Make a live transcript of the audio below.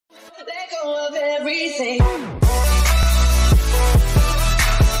go of everything.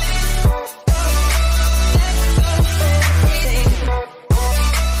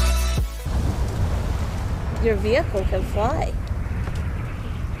 Your vehicle can fly.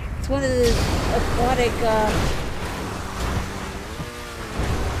 It's one of the aquatic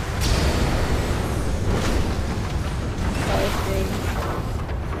things.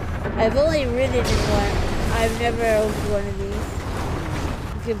 I've only ridden in one. I've never owned one of these.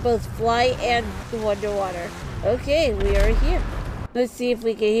 You can both fly and go underwater. Okay, we are here. Let's see if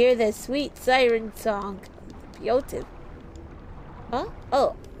we can hear the sweet siren song. Peyote. Huh?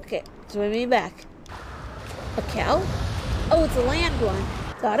 Oh, okay. Swimming back. A cow? Oh, it's a land one.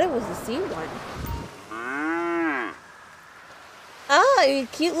 Thought it was a sea one. Ah, you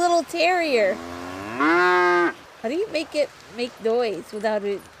cute little terrier. How do you make it make noise without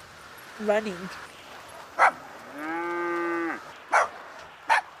it running?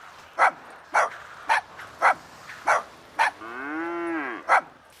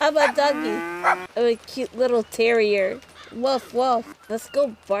 How about doggy? Oh, a cute little terrier. Woof, woof. Let's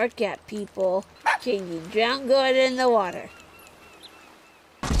go bark at people. Can you drown going in the water?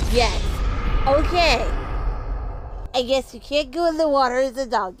 Yes. Okay. I guess you can't go in the water as a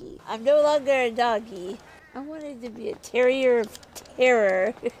doggy. I'm no longer a doggy. I wanted to be a terrier of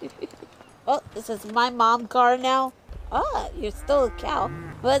terror. Oh, this is my mom car now. Ah, you're still a cow.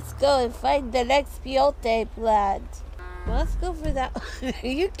 Let's go and find the next peyote plant. Let's go for that. Are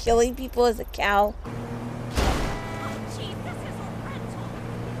you killing people as a cow?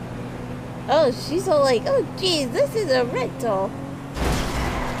 Oh, she's all like, oh geez, this is a rental.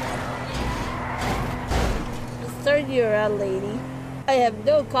 Let's turn you around, lady. I have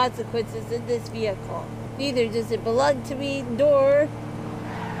no consequences in this vehicle. Neither does it belong to me, nor...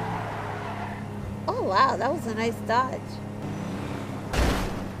 Oh wow, that was a nice dodge.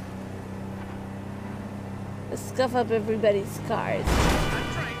 Let's scuff up everybody's cars.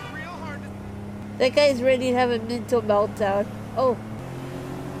 That guy's ready to have a mental meltdown. Oh.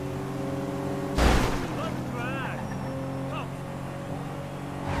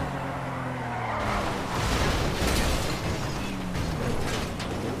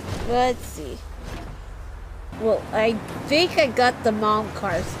 Let's see. Well, I think I got the mom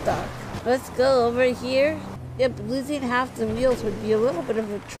car stuck. Let's go over here. Yep, losing half the wheels would be a little bit of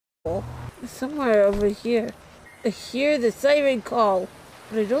a trouble. Somewhere over here. I hear the siren call,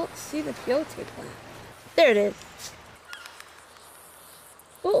 but I don't see the peyote plant. There it is.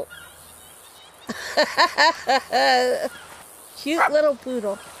 Oh. Cute little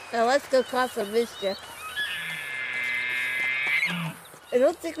poodle. Now let's go cause some mischief. I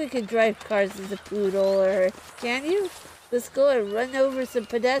don't think we can drive cars as a poodle, or can you? Let's go and run over some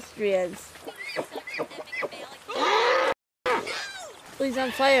pedestrians. Oh, he's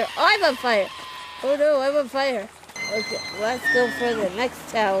on fire. Oh, I'm on fire. Oh no, I'm on fire. Okay, let's go for the next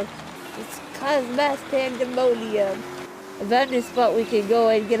town. It's Cosmas Pandemonium. I found a spot we can go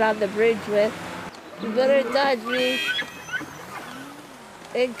and get on the bridge with. You better dodge me.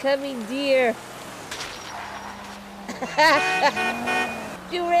 Incoming deer.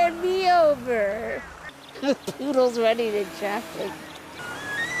 You ran me over. The poodle's running in traffic.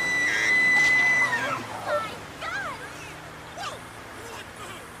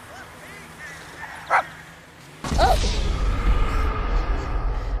 Oh!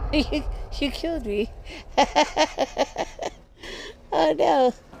 You killed me. Oh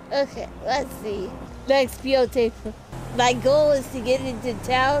no. Okay, let's see. Next peyote. My goal is to get into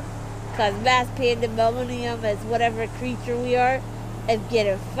town, cause mass pandemonium as whatever creature we are, and get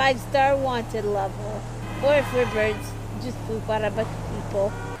a 5-star wanted level. Or if we're birds, just poop on a bunch of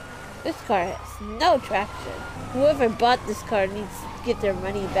people. This car has no traction. Whoever bought this car needs to get their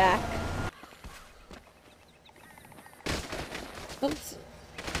money back. Oops.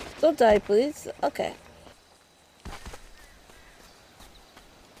 Don't die, please. Okay.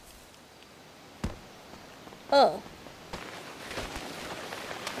 Oh.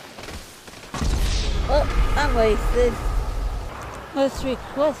 Oh, I'm wasted. Let's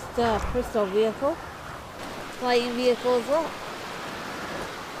request a personal vehicle. Flying vehicle as well.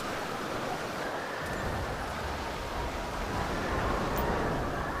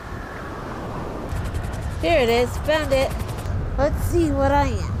 Here it is. Found it. Let's see what I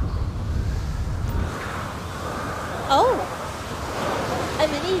am. Oh! I'm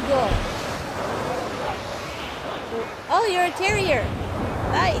an eagle. Oh, you're a terrier.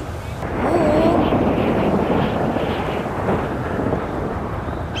 Nice. Ooh.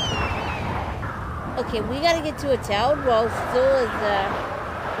 Okay, we gotta get to a town while still as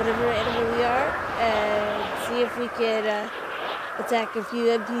whatever animal we are, and see if we can attack a few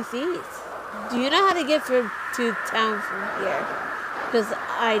NPCs. Do you know how to get to town from here? Because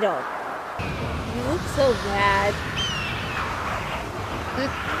I don't. You look so mad.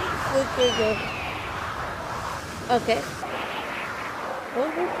 Look where you go. Okay.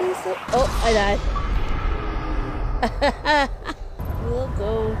 Oh, I died. We'll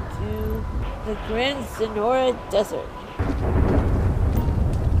go to the Grand Sonora Desert.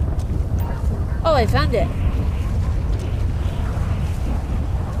 Oh, I found it.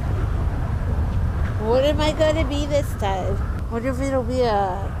 What am I gonna be this time? Wonder if it'll be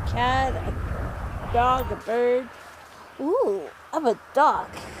a cat, a dog, a bird. Ooh, I'm a dog.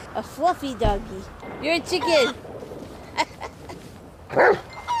 A fluffy doggy. You're a chicken.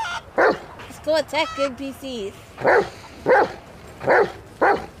 Let's go attack NPCs. I'm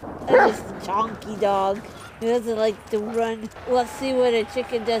just a chonky dog. He doesn't like to run. Let's see what a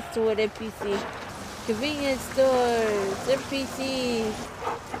chicken does to an NPC. Convenience stores, NPCs.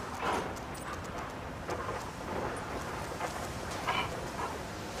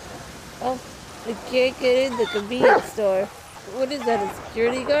 Oh, I can't get in the convenience store. What is that, a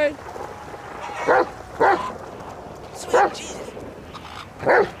security guard? Sweet Jesus.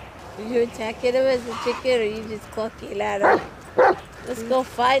 Are you attacking him as a chicken, or are you just clucking at him? Let's go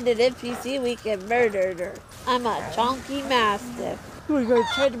find an NPC we can murder her. I'm a chonky mastiff. We're going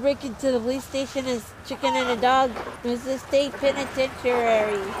to try to break into the police station as chicken and a dog. There's the state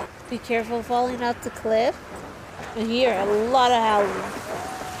penitentiary. Be careful falling off the cliff. I hear a lot of howling.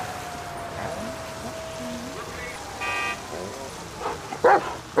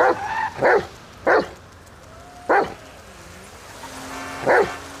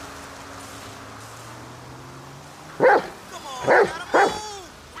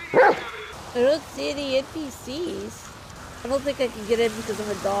 I don't see any NPCs. I don't think I can get in because I'm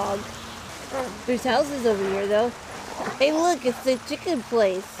a dog. There's houses over here though. Hey look, it's the chicken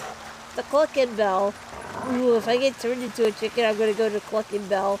place. The Cluckin' Bell. Ooh, if I get turned into a chicken, I'm gonna go to Cluckin'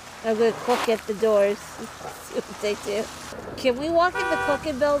 Bell. I'm gonna cluck at the doors. See what they do. Can we walk in the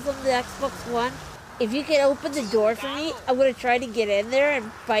Cluckin' Bells on the Xbox One? If you can open the door for me, I'm gonna try to get in there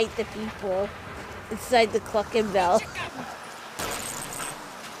and fight the people inside the Cluckin' Bell.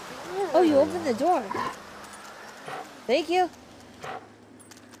 Oh, you opened the door. Thank you.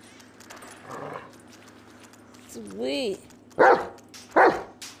 Sweet.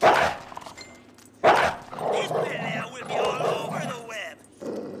 This video will be all over the web.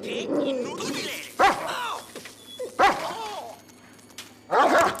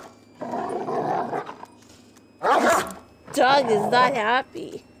 This dog is not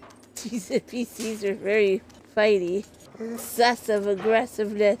happy. These NPCs are very fighty. Excessive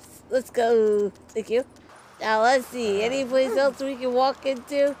aggressiveness. Let's go. Thank you. Now let's see. Any place else we can walk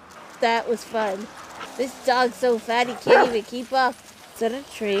into? That was fun. This dog's so fat he can't even keep up. Is that a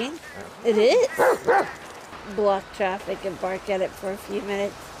train? It is. Block traffic and bark at it for a few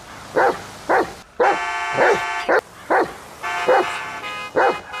minutes.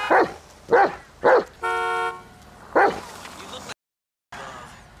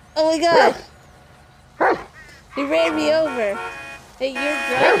 Oh my god! He ran me over. Hey, you're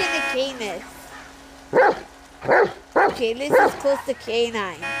driving a Canis. Canis is close to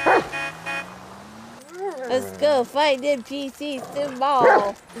Canine. Let's go find NPCs to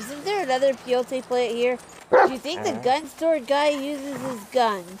maul. Isn't there another Peyote plant here? Do you think the gun store guy uses his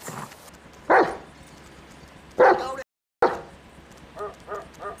guns?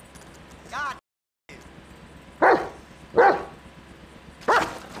 God.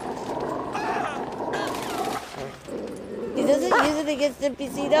 He doesn't use it against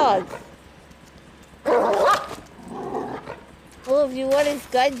NPC dogs. Well, if you want his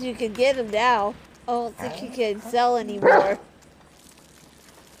guns, you can get them now. I don't think he can sell anymore.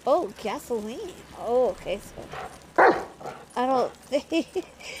 Oh, gasoline. Oh, okay, so I don't think.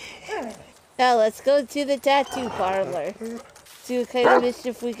 Now let's go to the tattoo parlor. See what kind of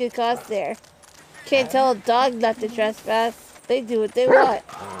mischief we could cause there. Can't tell a dog not to trespass. They do what they want.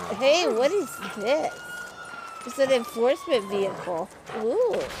 Hey, what is this? It's an enforcement vehicle.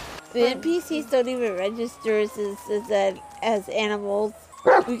 Ooh. The NPCs don't even register as animals.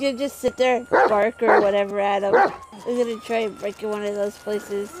 We can just sit there and bark or whatever at them. We're gonna try and break in one of those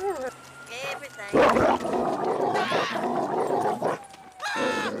places.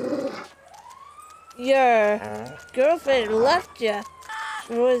 Your girlfriend left you.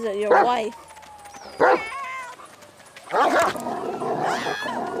 Or was it your wife?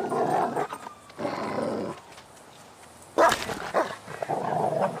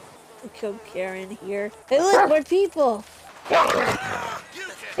 Come Karen here. Hey look, more people!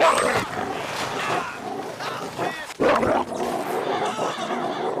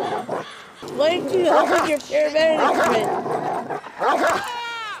 Why aren't you helping your paramedic friend?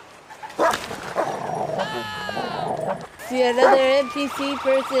 See another NPC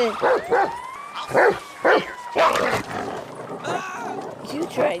person. You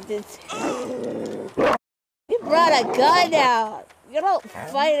tried this. You brought a gun out. You don't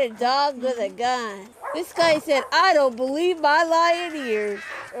fight a dog with a gun. This guy said, I don't believe my lying ears.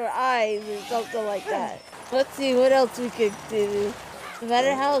 Or eyes or something like that. Let's see what else we could do. No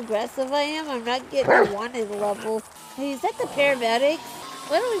matter how aggressive I am, I'm not getting a wanted level. Hey, is that the paramedics?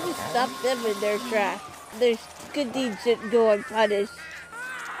 Why don't we just stop them in their tracks? Their good deeds shouldn't go unpunished.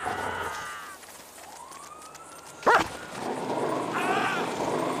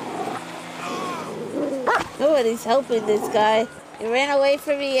 Nobody's helping this guy. He ran away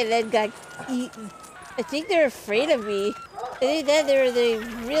from me and then got eaten. I think they're afraid of me. I think that they're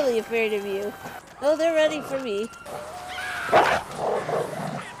really afraid of you. Oh, they're running for me.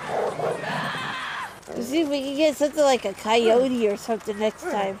 Let's see if we can get something like a coyote or something next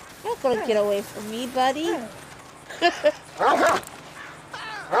time. You're not gonna get away from me, buddy.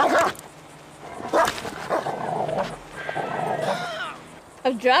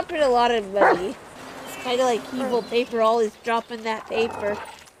 I'm dropping a lot of money. It's kind of like evil paper, always dropping that paper.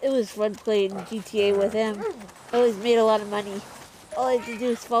 It was fun playing GTA with him. I always made a lot of money. All I had to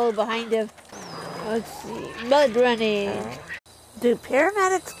do is follow behind him. Let's see. Mud running. Do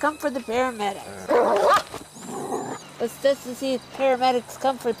paramedics come for the paramedics? Let's test to see if paramedics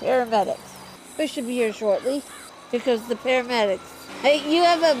come for paramedics. We should be here shortly. Here comes the paramedics. Hey, you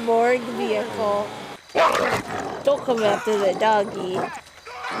have a morgue vehicle. Don't come after the doggy.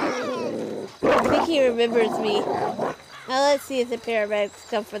 I think he remembers me. Now let's see if the paramedics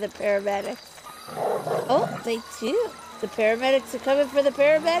come for the paramedics. Oh, they do. The paramedics are coming for the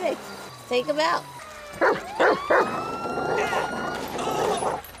paramedics. Take them out.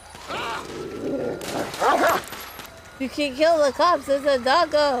 You can kill the cops as a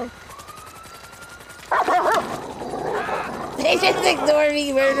doggo. They just ignore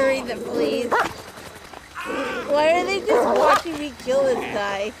me murdering the police. Why are they just watching me kill this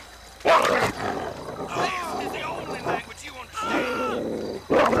guy? This is the only language you understand.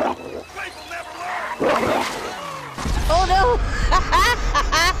 People never learn. Oh no!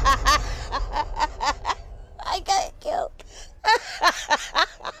 I got killed.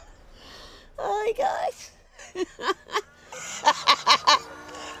 Oh my gosh.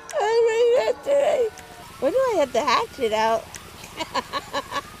 Why do I have the hatchet out?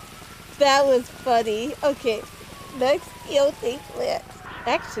 That was funny. Okay, next Peyote plant.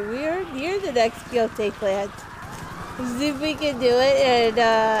 Actually, we are near the next Peyote plant. Let's see if we can do it and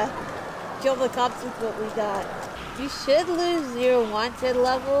kill the cops with what we got. You should lose your wanted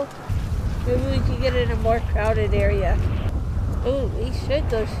level. Maybe we can get in a more crowded area. Oh, we should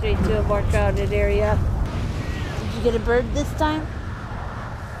go straight to a more crowded area. Did you get a bird this time?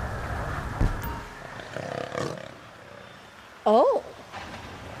 Oh.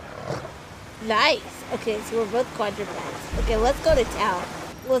 Nice. Okay, so we're both quadrupeds. Okay, let's go to town.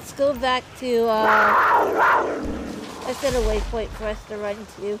 Let's go back to, I set a waypoint for us to run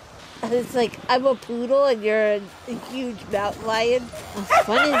to. It's like, I'm a poodle and you're a huge mountain lion. As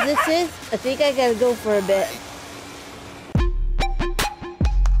fun as this is, I think I gotta go for a bit.